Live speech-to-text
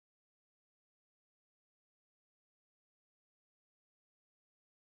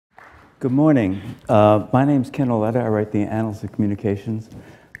Good morning. My name's Ken Auletta. I write the Annals of Communications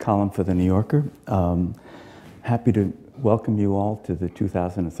column for The New Yorker. Happy to welcome you all to the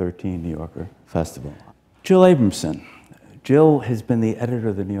 2013 New Yorker Festival. Jill Abramson. Jill has been the editor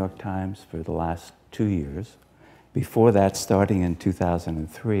of The New York Times for the last 2 years. Before that, starting in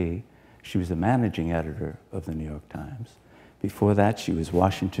 2003, she was the managing editor of The New York Times. Before that, she was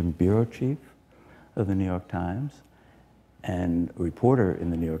Washington bureau chief of The New York Times and a reporter in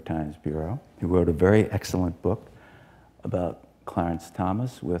the New York Times Bureau, who wrote a very excellent book about Clarence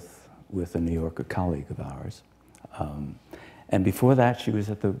Thomas with a New Yorker colleague of ours. And before that, she was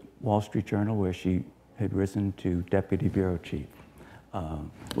at the Wall Street Journal, where she had risen to deputy bureau chief.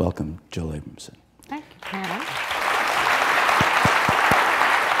 Welcome, Jill Abramson. Thank you, Ken.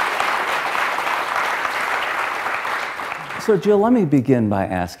 So, Jill, let me begin by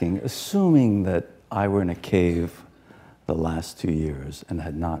asking, assuming that I were in a cave the last 2 years and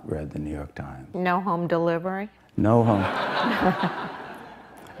had not read the New York Times. No home delivery? No home.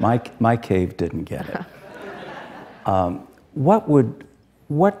 My cave didn't get it. What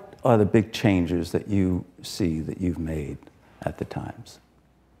are the big changes that you see that you've made at the Times?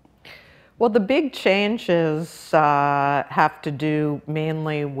 Well, the big changes have to do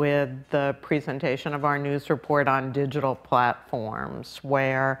mainly with the presentation of our news report on digital platforms,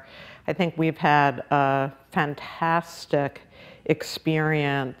 where I think we've had a fantastic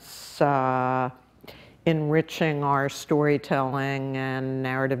experience enriching our storytelling and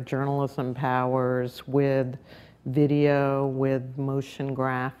narrative journalism powers with video, with motion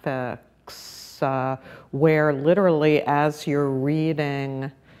graphics, where literally as you're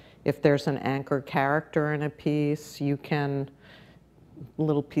reading, if there's an anchor character in a piece, a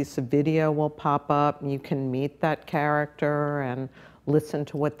little piece of video will pop up, and you can meet that character and listen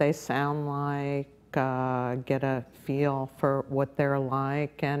to what they sound like, get a feel for what they're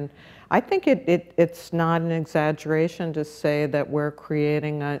like. And I think it's not an exaggeration to say that we're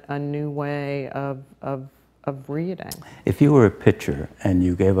creating a new way of reading. If you were a pitcher and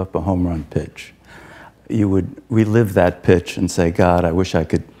you gave up a home run pitch, you would relive that pitch and say, God, I wish I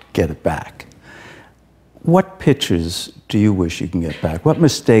could get it back. What pitches do you wish you can get back? What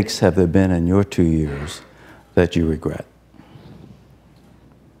mistakes have there been in your 2 years that you regret?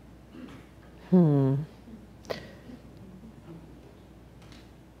 I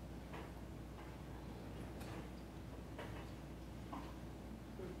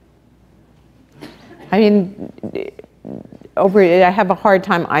mean, I have a hard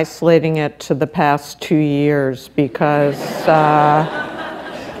time isolating it to the past 2 years because,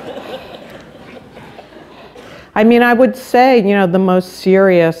 I mean, I would say, the most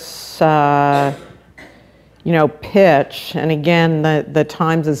serious, pitch, and again, the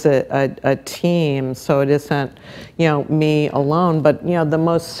Times is a team, so it isn't, me alone, but, the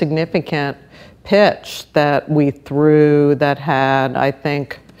most significant pitch that we threw that had, I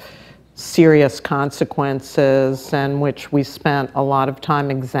think, serious consequences, and which we spent a lot of time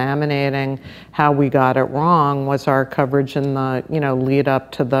examining how we got it wrong, was our coverage in the lead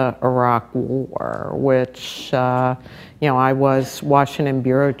up to the Iraq War, which I was Washington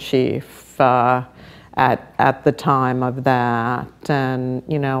bureau chief at the time of that, and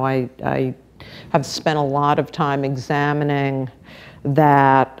I have spent a lot of time examining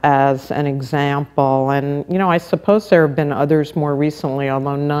that as an example, and I suppose there have been others more recently,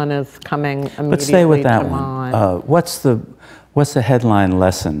 although none is coming immediately to mind. Let's stay with that one. What's the headline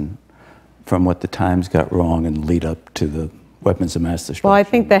lesson from what the Times got wrong in the lead up to the weapons of mass destruction? Well, I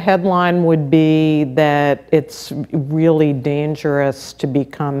think the headline would be that it's really dangerous to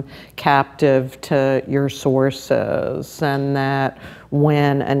become captive to your sources, and that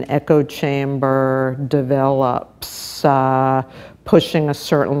when an echo chamber develops, pushing a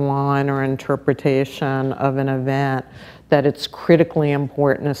certain line or interpretation of an event, that it's critically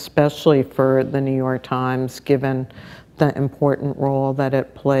important, especially for the New York Times, given the important role that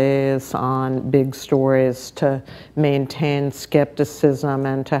it plays on big stories, to maintain skepticism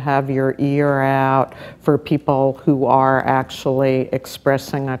and to have your ear out for people who are actually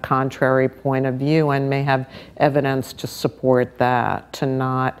expressing a contrary point of view and may have evidence to support that, to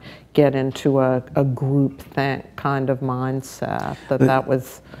not get into a groupthink kind of mindset. That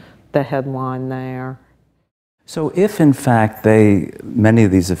was the headline there. So if, in fact, many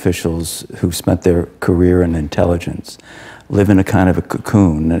of these officials who spent their career in intelligence live in a kind of a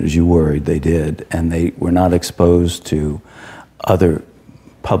cocoon, as you worried they did, and they were not exposed to other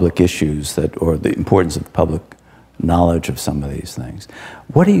public issues or the importance of public knowledge of some of these things,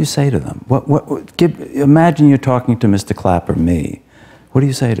 what do you say to them? Imagine you're talking to Mr. Clapper, me. What do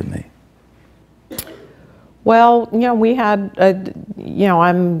you say to me? Well, we had,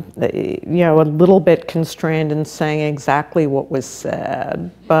 I'm, a little bit constrained in saying exactly what was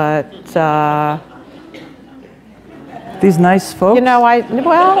said, but these nice folks.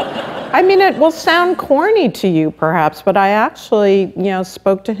 It will sound corny to you perhaps, but I actually,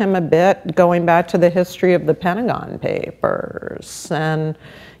 spoke to him a bit going back to the history of the Pentagon Papers and,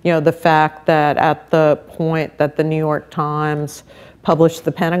 the fact that at the point that the New York Times published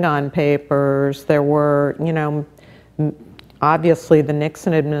the Pentagon Papers, there were, obviously the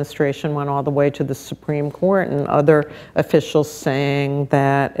Nixon administration went all the way to the Supreme Court and other officials saying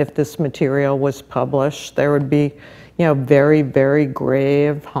that if this material was published, there would be, very, very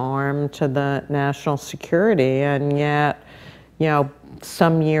grave harm to the national security. And yet,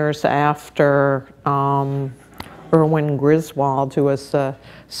 some years after Erwin Griswold, who was the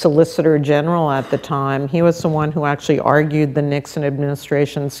Solicitor General at the time, he was the one who actually argued the Nixon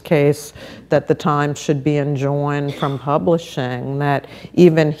administration's case that the Times should be enjoined from publishing, that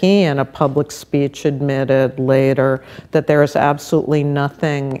even he in a public speech admitted later that there is absolutely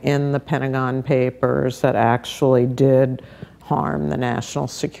nothing in the Pentagon Papers that actually did harm the national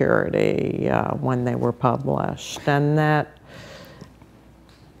security when they were published. And that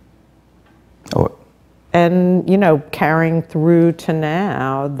and, carrying through to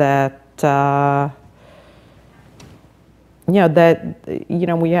now that, we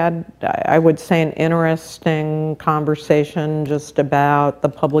had, I would say, an interesting conversation just about the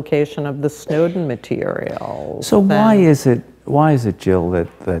publication of the Snowden materials. So why is it, Jill, that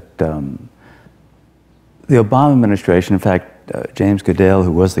the Obama administration, in fact, James Goodale,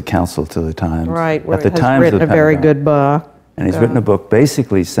 who was the counsel to the Times, at the Times, has written a very good book. And he's written a book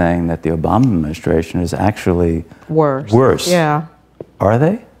basically saying that the Obama administration is actually worse. Yeah. Are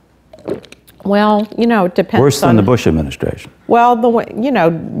they? Well, it depends. Worse than the Bush administration. Well,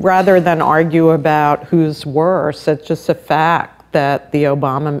 rather than argue about who's worse, it's just a fact that the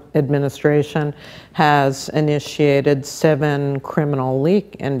Obama administration has initiated 7 criminal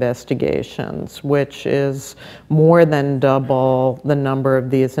leak investigations, which is more than double the number of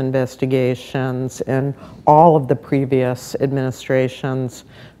these investigations in all of the previous administrations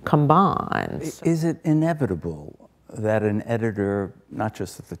combined. Is it inevitable that an editor, not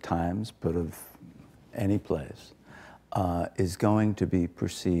just of the Times, but of any place, is going to be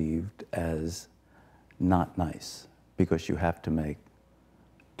perceived as not nice because you have to make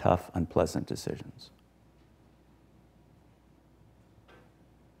tough, unpleasant decisions?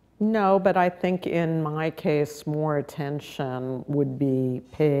 No, but I think in my case, more attention would be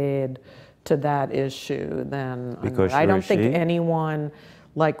paid to that issue than because I don't think anyone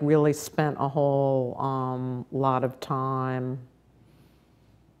really spent a whole lot of time.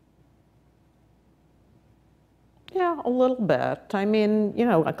 Yeah, a little bit. I mean,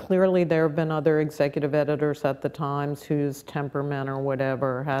 clearly there have been other executive editors at the Times whose temperament or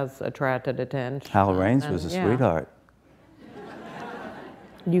whatever has attracted attention. Hal Raines was a sweetheart.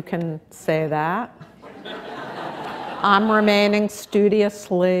 You can say that. I'm remaining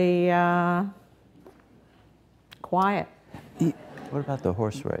studiously quiet. What about the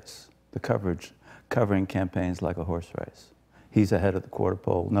horse race? The covering campaigns like a horse race. He's ahead of the quarter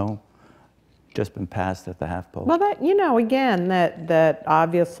pole. No? Just been passed at the half pole. Well, that again, that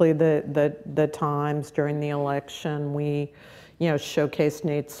obviously the Times during the election, we showcased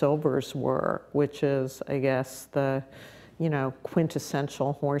Nate Silver's work, which is, I guess, the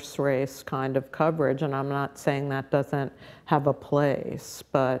quintessential horse race kind of coverage. And I'm not saying that doesn't have a place,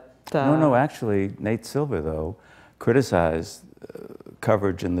 but no, actually, Nate Silver criticized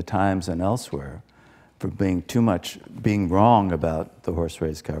coverage in the Times and elsewhere for being wrong about the horse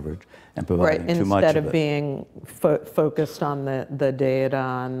race coverage and providing too much of it. Instead of being focused on the data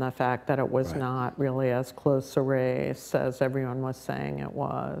and the fact that it was not really as close a race as everyone was saying it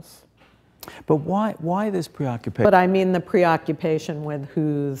was. But why this preoccupation? But I mean the preoccupation with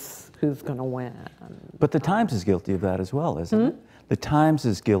who's going to win. But the Times is guilty of that as well, isn't it? The Times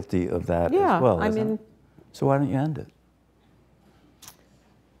is guilty of that as well, isn't it? So why don't you end it?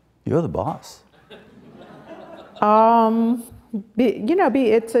 You're the boss.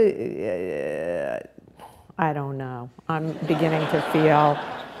 It's I don't know. I'm beginning to feel,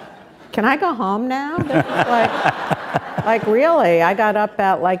 can I go home now? This is really, I got up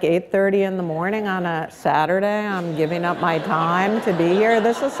at 8:30 in the morning on a Saturday. I'm giving up my time to be here.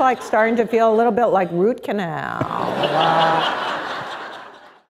 This is starting to feel a little bit like root canal.